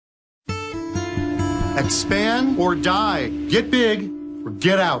Expand or die. Get big or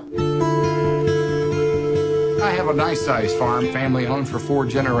get out. I have a nice-sized farm, family-owned for 4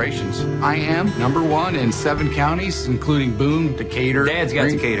 generations. I am #1 in 7 counties, including Boone, Decatur. Dad's got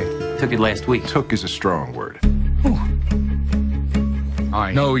Decatur. Took it last week. Took is a strong word.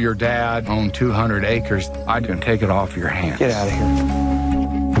 I know your dad owned 200 acres. I didn't take it off your hands. Get out of here.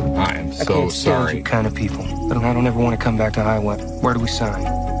 I am I so can't stand sorry. you kind of people. But I don't ever want to come back to Iowa. Where do we sign?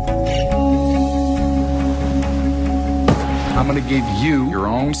 I'm going to give you your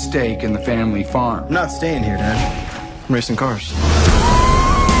own stake in the family farm. I'm not staying here, Dad. I'm racing cars.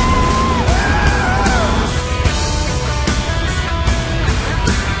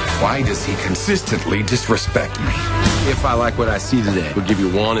 Why does he consistently disrespect me? If I like what I see today, we'll give you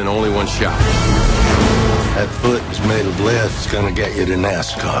one and only one shot. That foot is made of lead. It's gonna get you to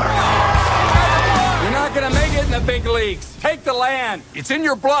NASCAR. You're not gonna make it in the big leagues. Take the land. It's in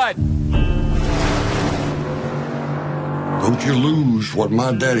your blood. Don't you lose what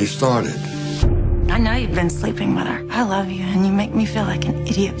my daddy started. I know you've been sleeping with her. I love you, and you make me feel like an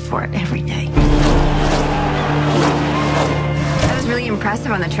idiot for it every day. That was really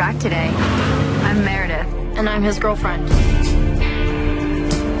impressive on the track today. I'm Meredith. And I'm his girlfriend.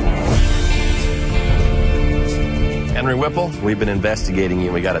 Henry Whipple, we've been investigating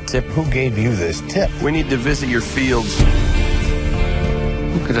you. We got a tip. Who gave you this tip? We need to visit your fields.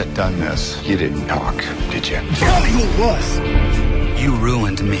 Who could have done this? You didn't talk, did you? Tell me who it was. You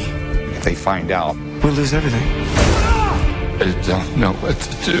ruined me. If they find out, We'll lose everything. I don't know what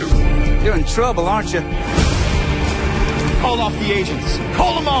to do. You're in trouble, aren't you? Call off the agents.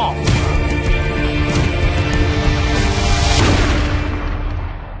 Call them off.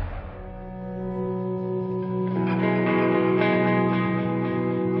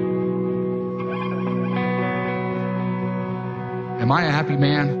 Am I a happy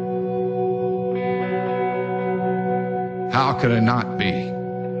man? How could I not be?